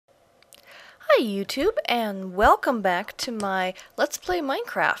Hi YouTube, and welcome back to my Let's Play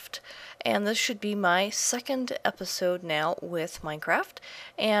Minecraft. And this should be my second episode now with Minecraft.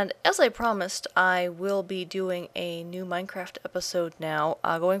 And as I promised, I will be doing a new Minecraft episode now,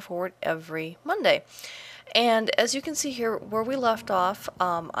 going forward every Monday. And as you can see here, where we left off,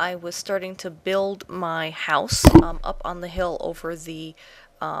 I was starting to build my house up on the hill over the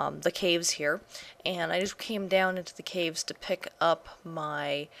caves here, and I just came down into the caves to pick up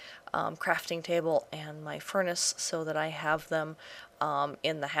my crafting table and my furnace so that I have them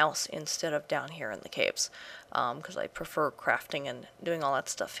in the house instead of down here in the caves, because I prefer crafting and doing all that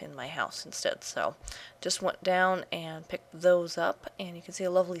stuff in my house instead. So just went down and picked those up, and you can see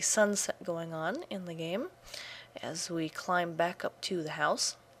a lovely sunset going on in the game as we climb back up to the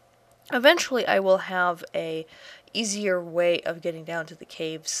house. Eventually I will have a easier way of getting down to the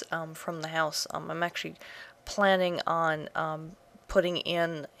caves from the house. I'm actually planning on putting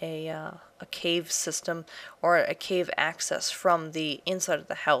in a cave system or a cave access from the inside of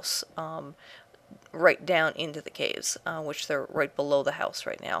the house right down into the caves, which they're right below the house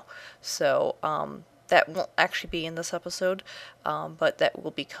right now. So that won't actually be in this episode, but that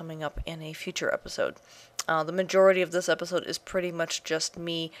will be coming up in a future episode. The majority of this episode is pretty much just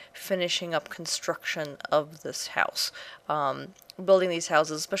me finishing up construction of this house. Building these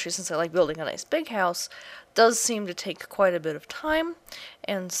houses, especially since I like building a nice big house, does seem to take quite a bit of time.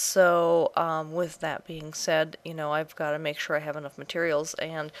 And so with that being said, you know, I've got to make sure I have enough materials,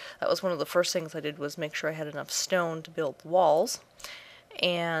 and that was one of the first things I did, was make sure I had enough stone to build the walls.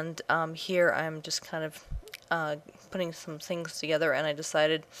 And here I'm just kind of putting some things together, and I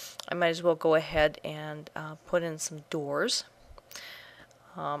decided I might as well go ahead and put in some doors.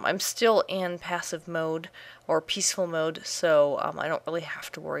 I'm still in passive mode or peaceful mode, so I don't really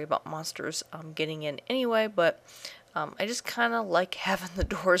have to worry about monsters getting in anyway, but I just kind of like having the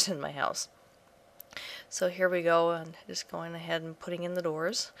doors in my house. So here we go, and just going ahead and putting in the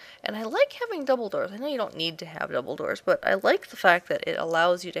doors. And I like having double doors. I know you don't need to have double doors, but I like the fact that it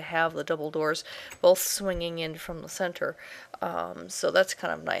allows you to have the double doors both swinging in from the center. So that's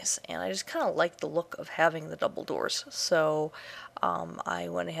kind of nice. And I just kind of like the look of having the double doors. So I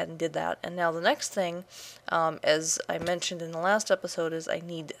went ahead and did that. And now the next thing, as I mentioned in the last episode, is I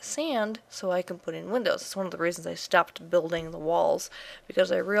need sand so I can put in windows. It's one of the reasons I stopped building the walls,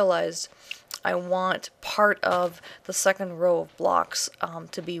 because I realized I want part of the second row of blocks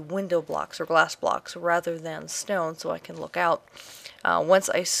to be window blocks or glass blocks rather than stone, so I can look out. Once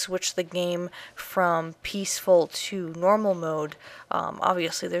I switch the game from peaceful to normal mode,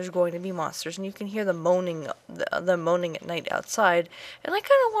 obviously there's going to be monsters, and you can hear the moaning at night outside, and I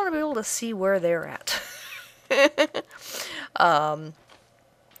kind of want to be able to see where they're at.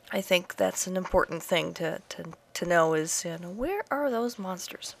 I think that's an important thing to know, is, you know, where are those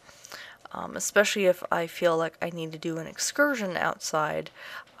monsters? Especially if I feel like I need to do an excursion outside,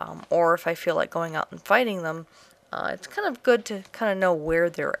 or if I feel like going out and fighting them. It's kind of good to kind of know where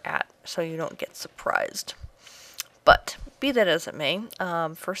they're at so you don't get surprised. But be that as it may,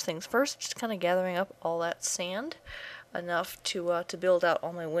 first things first, just kind of gathering up all that sand, enough to build out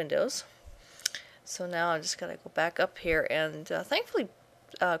all my windows. So now I just gotta go back up here, and thankfully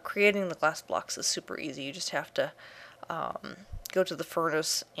creating the glass blocks is super easy. You just have to go to the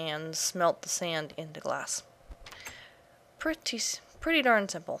furnace and smelt the sand into glass. Pretty darn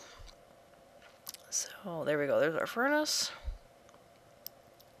simple. So there we go, there's our furnace.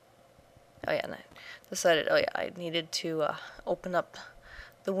 Oh yeah, and I decided, oh yeah, I needed to open up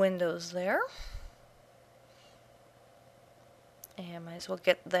the windows there. And might as well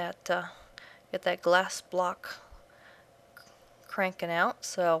get that glass block cranking out.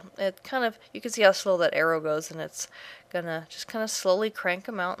 So it kind of, you can see how slow that arrow goes, and it's gonna just kind of slowly crank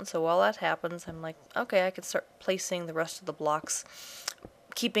them out. And so while that happens, I'm like, okay, I can start placing the rest of the blocks,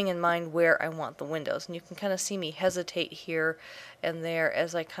 keeping in mind where I want the windows. And you can kind of see me hesitate here and there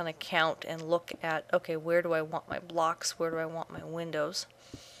as I kind of count and look at, okay, where do I want my blocks, where do I want my windows?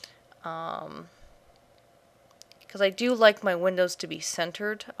 Because I do like my windows to be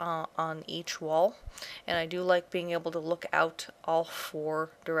centered on each wall, and I do like being able to look out all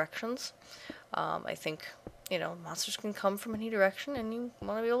four directions. I think, you know, monsters can come from any direction, and you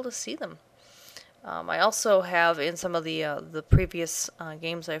want to be able to see them. I also have, in some of the previous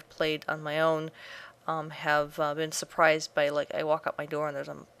games I've played on my own, have been surprised by, like, I walk out my door and there's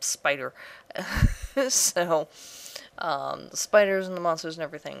a spider. So the spiders and the monsters and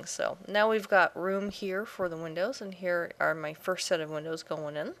everything. So now we've got room here for the windows, and here are my first set of windows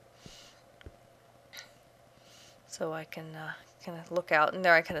going in. So I can kind of look out, and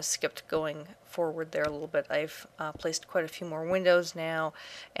there I kind of skipped going forward there a little bit. I've placed quite a few more windows now,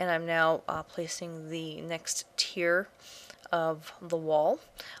 and I'm now placing the next tier of the wall.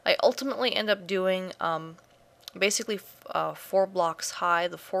 I ultimately end up doing basically 4 blocks high.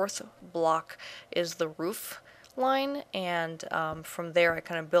 The 4th block is the roof line, and from there I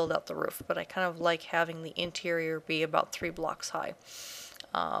kind of build out the roof, but I kind of like having the interior be about 3 blocks high.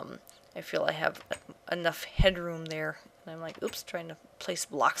 I feel I have enough headroom there, and I'm like, oops, trying to place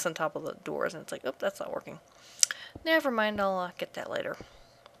blocks on top of the doors, and it's like, oh, that's not working. Never mind, I'll get that later.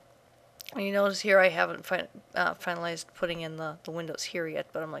 And you notice here I haven't finalized putting in the windows here yet,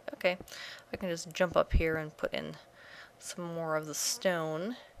 but I'm like, okay, I can just jump up here and put in some more of the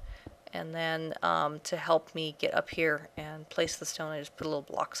stone. And then to help me get up here and place the stone, I just put little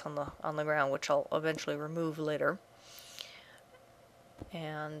blocks on the ground, which I'll eventually remove later.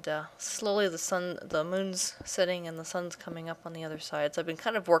 And slowly the moon's setting and the sun's coming up on the other side. So I've been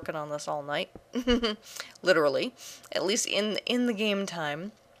kind of working on this all night, literally, at least in the game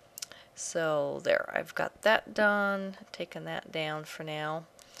time. So there, I've got that done, taken that down for now.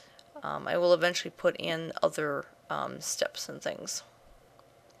 I will eventually put in other steps and things,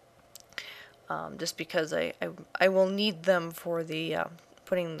 just because I will need them for the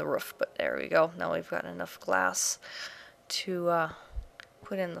putting the roof. But there we go. Now we've got enough glass to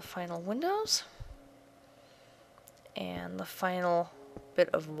put in the final windows and the final bit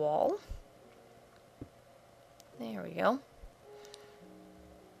of wall. There we go.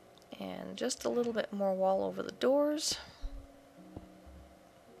 And just a little bit more wall over the doors.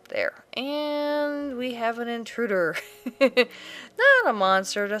 There. And we have an intruder. Not a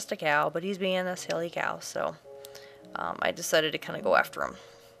monster, just a cow, but he's being a silly cow, so I decided to kind of go after him.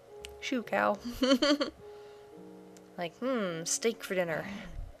 Shoo, cow. Like, steak for dinner.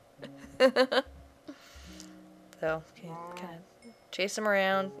 So, kind of chase him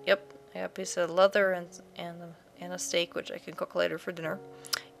around. Yep, I got a piece of leather and a steak, which I can cook later for dinner.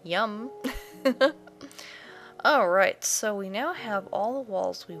 Yum. Alright, so we now have all the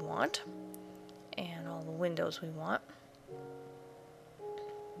walls we want and all the windows we want.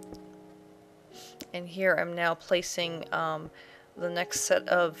 And here I'm now placing the next set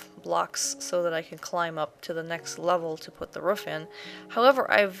of blocks so that I can climb up to the next level to put the roof in. However,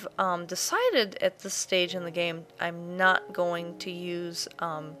 I've decided at this stage in the game I'm not going to use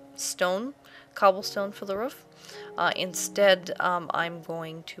cobblestone for the roof. Instead, I'm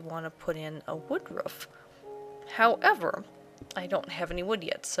going to want to put in a wood roof. However, I don't have any wood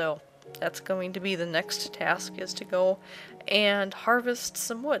yet, so that's going to be the next task, is to go and harvest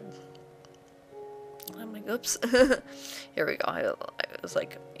some wood. I'm like, oops. Here we go. I was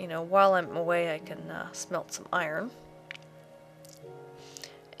like, while I'm away I can smelt some iron.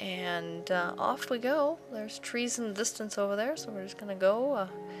 And off we go. There's trees in the distance over there, so we're just going to go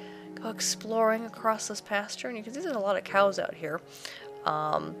exploring across this pasture. And you can see there's a lot of cows out here.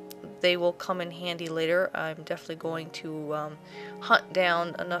 They will come in handy later. I'm definitely going to hunt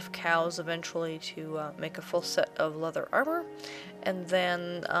down enough cows eventually to make a full set of leather armor. And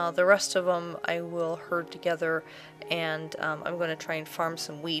then the rest of them I will herd together, and I'm going to try and farm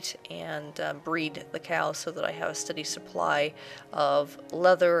some wheat and breed the cows so that I have a steady supply of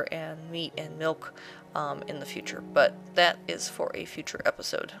leather and meat and milk in the future. But that is for a future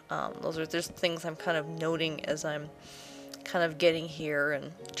episode. Those are just things I'm kind of noting as I'm kind of getting here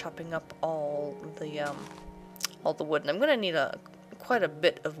and chopping up all the wood. And I'm going to need quite a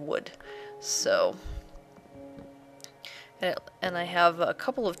bit of wood. So... And I have a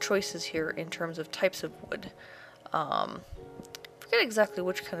couple of choices here in terms of types of wood. I forget exactly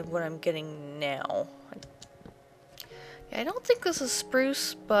which kind of wood I'm getting now. I don't think this is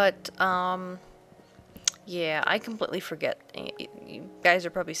spruce, but yeah, I completely forget. You guys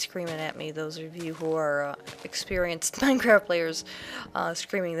are probably screaming at me, those of you who are experienced Minecraft players,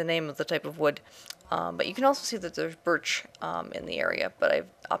 screaming the name of the type of wood. But you can also see that there's birch in the area, but I've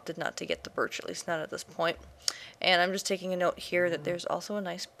opted not to get the birch, at least not at this point. And I'm just taking a note here that there's also a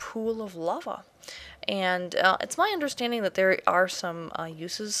nice pool of lava. And it's my understanding that there are some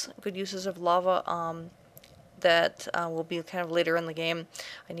good uses of lava that will be kind of later in the game.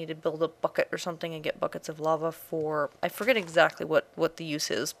 I need to build a bucket or something and get buckets of lava for... I forget exactly what the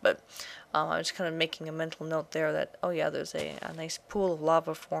use is, but I'm just kind of making a mental note there that, oh yeah, there's a nice pool of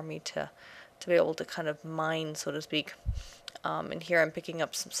lava for me to be able to kind of mine, so to speak. And here I'm picking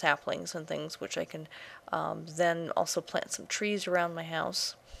up some saplings and things, which I can then also plant some trees around my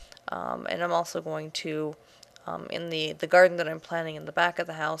house. And I'm also going to, in the garden that I'm planting in the back of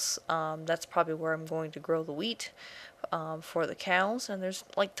the house, that's probably where I'm going to grow the wheat for the cows. And there's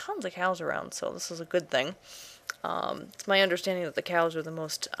like tons of cows around, so this is a good thing. It's my understanding that the cows are the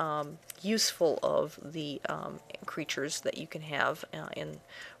most useful of the creatures that you can have in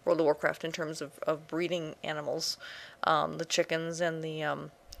World of Warcraft in terms of breeding animals. The chickens and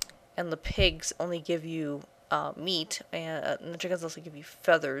the pigs only give you meat, and the chickens also give you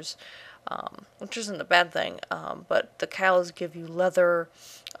feathers, which isn't a bad thing. But the cows give you leather,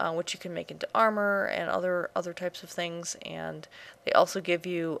 which you can make into armor and other types of things, and they also give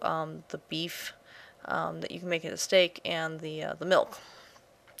you the beef that you can make into steak and the milk.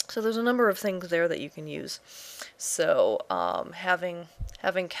 So there's a number of things there that you can use. So having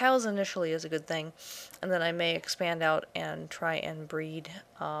cows initially is a good thing, and then I may expand out and try and breed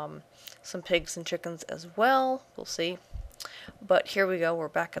some pigs and chickens as well. We'll see. But here we go. We're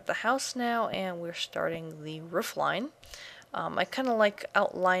back at the house now, and we're starting the roof line. I kind of like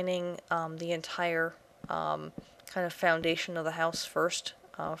outlining the entire kind of foundation of the house first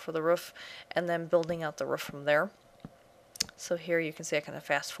for the roof, and then building out the roof from there. So here you can see I kind of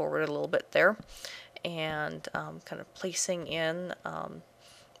fast forward a little bit there, and kind of placing in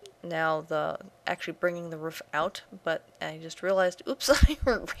now actually bringing the roof out, but I just realized, oops, I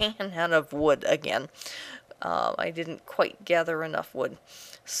ran out of wood again. I didn't quite gather enough wood,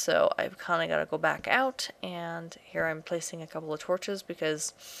 so I've kind of got to go back out, and here I'm placing a couple of torches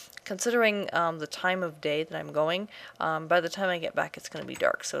because considering the time of day that I'm going, by the time I get back it's going to be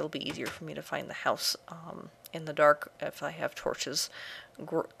dark, so it'll be easier for me to find the house in the dark if I have torches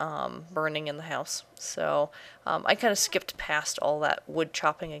burning in the house. So I kind of skipped past all that wood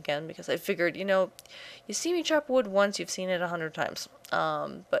chopping again because I figured, you see me chop wood once, you've seen it 100 times.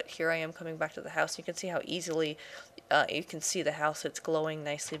 But here I am coming back to the house. You can see how easily you can see the house. It's glowing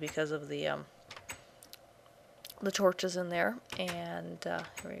nicely because of the torches in there. And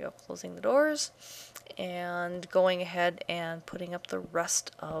here we go, closing the doors and going ahead and putting up the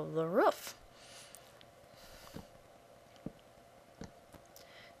rest of the roof.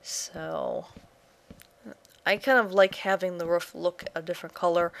 So I kind of like having the roof look a different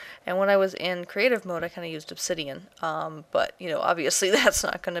color, and when I was in creative mode I kind of used obsidian, but obviously that's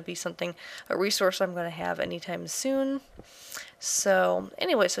not going to be a resource I'm going to have anytime soon. So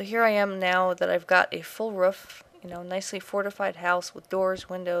anyway, so here I am now that I've got a full roof, nicely fortified house with doors,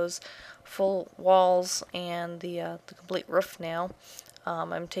 windows, full walls, and the complete roof now.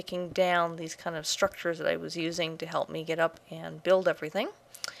 I'm taking down these kind of structures that I was using to help me get up and build everything.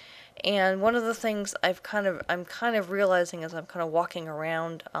 And one of the things I'm kind of realizing as I'm kind of walking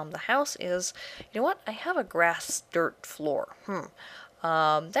around the house is, what? I have a grass dirt floor.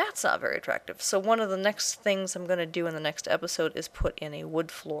 That's not very attractive. So one of the next things I'm going to do in the next episode is put in a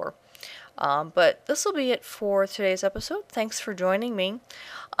wood floor. But this will be it for today's episode. Thanks for joining me.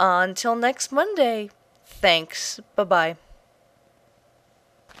 Until next Monday. Thanks. Bye-bye.